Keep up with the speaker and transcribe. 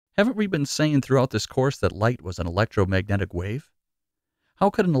Haven't we been saying throughout this course that light was an electromagnetic wave? How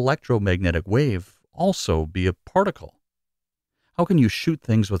could an electromagnetic wave also be a particle? How can you shoot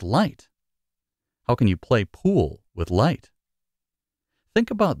things with light? How can you play pool with light? Think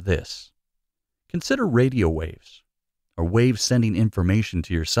about this. Consider radio waves, or waves sending information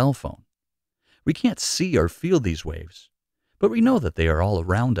to your cell phone. We can't see or feel these waves, but we know that they are all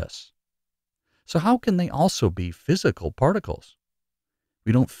around us. So how can they also be physical particles?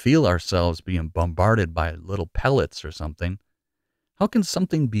 We don't feel ourselves being bombarded by little pellets or something. How can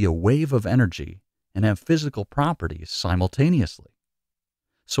something be a wave of energy and have physical properties simultaneously?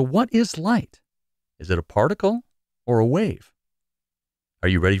 So what is light? Is it a particle or a wave? Are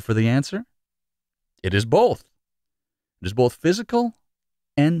you ready for the answer? It is both. It is both physical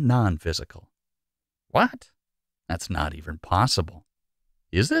and non-physical. What? That's not even possible.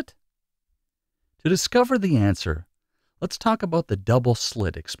 Is it? To discover the answer, let's talk about the double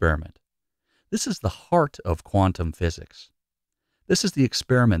slit experiment. This is the heart of quantum physics. This is the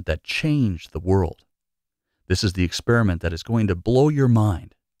experiment that changed the world. This is the experiment that is going to blow your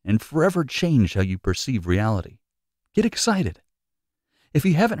mind and forever change how you perceive reality. Get excited. If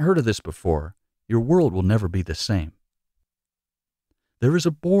you haven't heard of this before, your world will never be the same. There is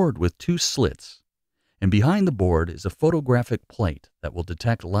a board with two slits, and behind the board is a photographic plate that will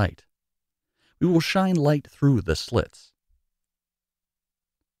detect light. We will shine light through the slits.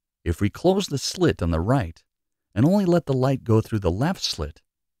 If we close the slit on the right and only let the light go through the left slit,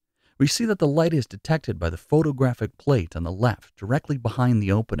 we see that the light is detected by the photographic plate on the left directly behind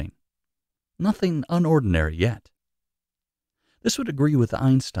the opening. Nothing unordinary yet. This would agree with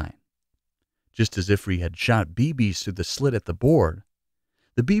Einstein. Just as if we had shot BBs through the slit at the board,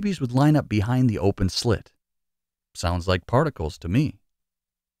 the BBs would line up behind the open slit. Sounds like particles to me.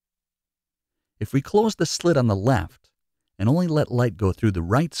 If we close the slit on the left and only let light go through the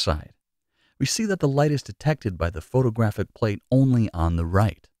right side, we see that the light is detected by the photographic plate only on the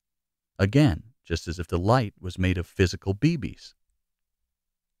right. Again, just as if the light was made of physical BBs.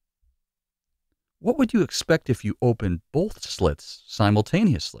 What would you expect if you opened both slits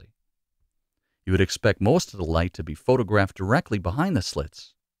simultaneously? You would expect most of the light to be photographed directly behind the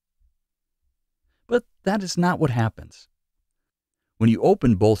slits. But that is not what happens. When you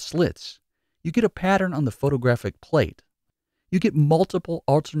open both slits, you get a pattern on the photographic plate. You get multiple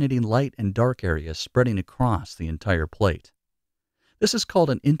alternating light and dark areas spreading across the entire plate. This is called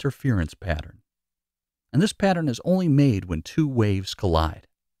an interference pattern. And this pattern is only made when two waves collide.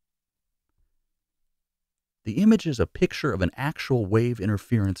 The image is a picture of an actual wave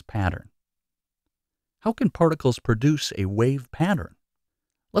interference pattern. How can particles produce a wave pattern?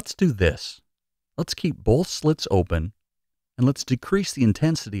 Let's do this. Let's keep both slits open, and let's decrease the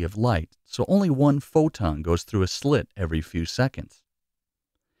intensity of light so only one photon goes through a slit every few seconds.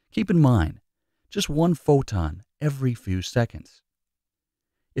 Keep in mind, just one photon every few seconds.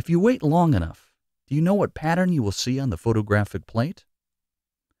 If you wait long enough, do you know what pattern you will see on the photographic plate?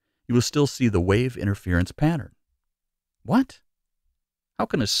 You will still see the wave interference pattern. What? How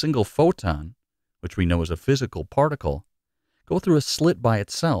can a single photon, which we know is a physical particle, go through a slit by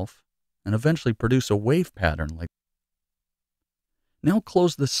itself and eventually produce a wave pattern like that? Now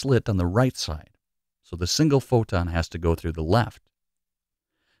close the slit on the right side, so the single photon has to go through the left.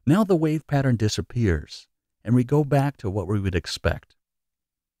 Now the wave pattern disappears, and we go back to what we would expect.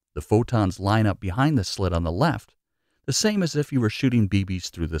 The photons line up behind the slit on the left, the same as if you were shooting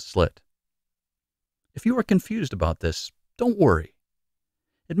BBs through the slit. If you are confused about this, don't worry.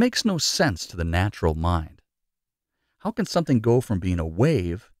 It makes no sense to the natural mind. How can something go from being a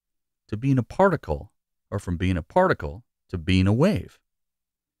wave to being a particle, or from being a particle to being a wave?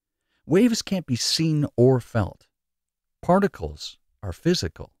 Waves can't be seen or felt. Particles are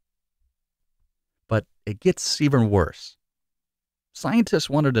physical. But it gets even worse. Scientists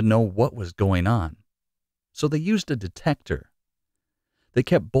wanted to know what was going on, so they used a detector. They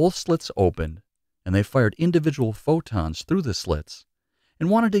kept both slits open, and they fired individual photons through the slits and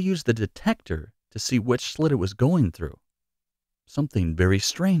wanted to use the detector to see which slit it was going through. Something very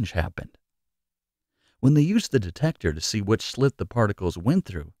strange happened. When they used the detector to see which slit the particles went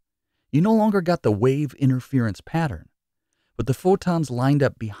through, you no longer got the wave interference pattern, but the photons lined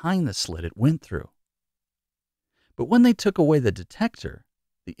up behind the slit it went through. But when they took away the detector,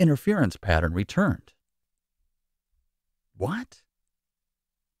 the interference pattern returned. What?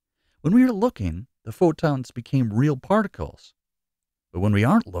 When we are looking, the photons became real particles. But when we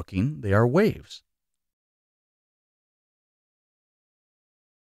aren't looking, they are waves.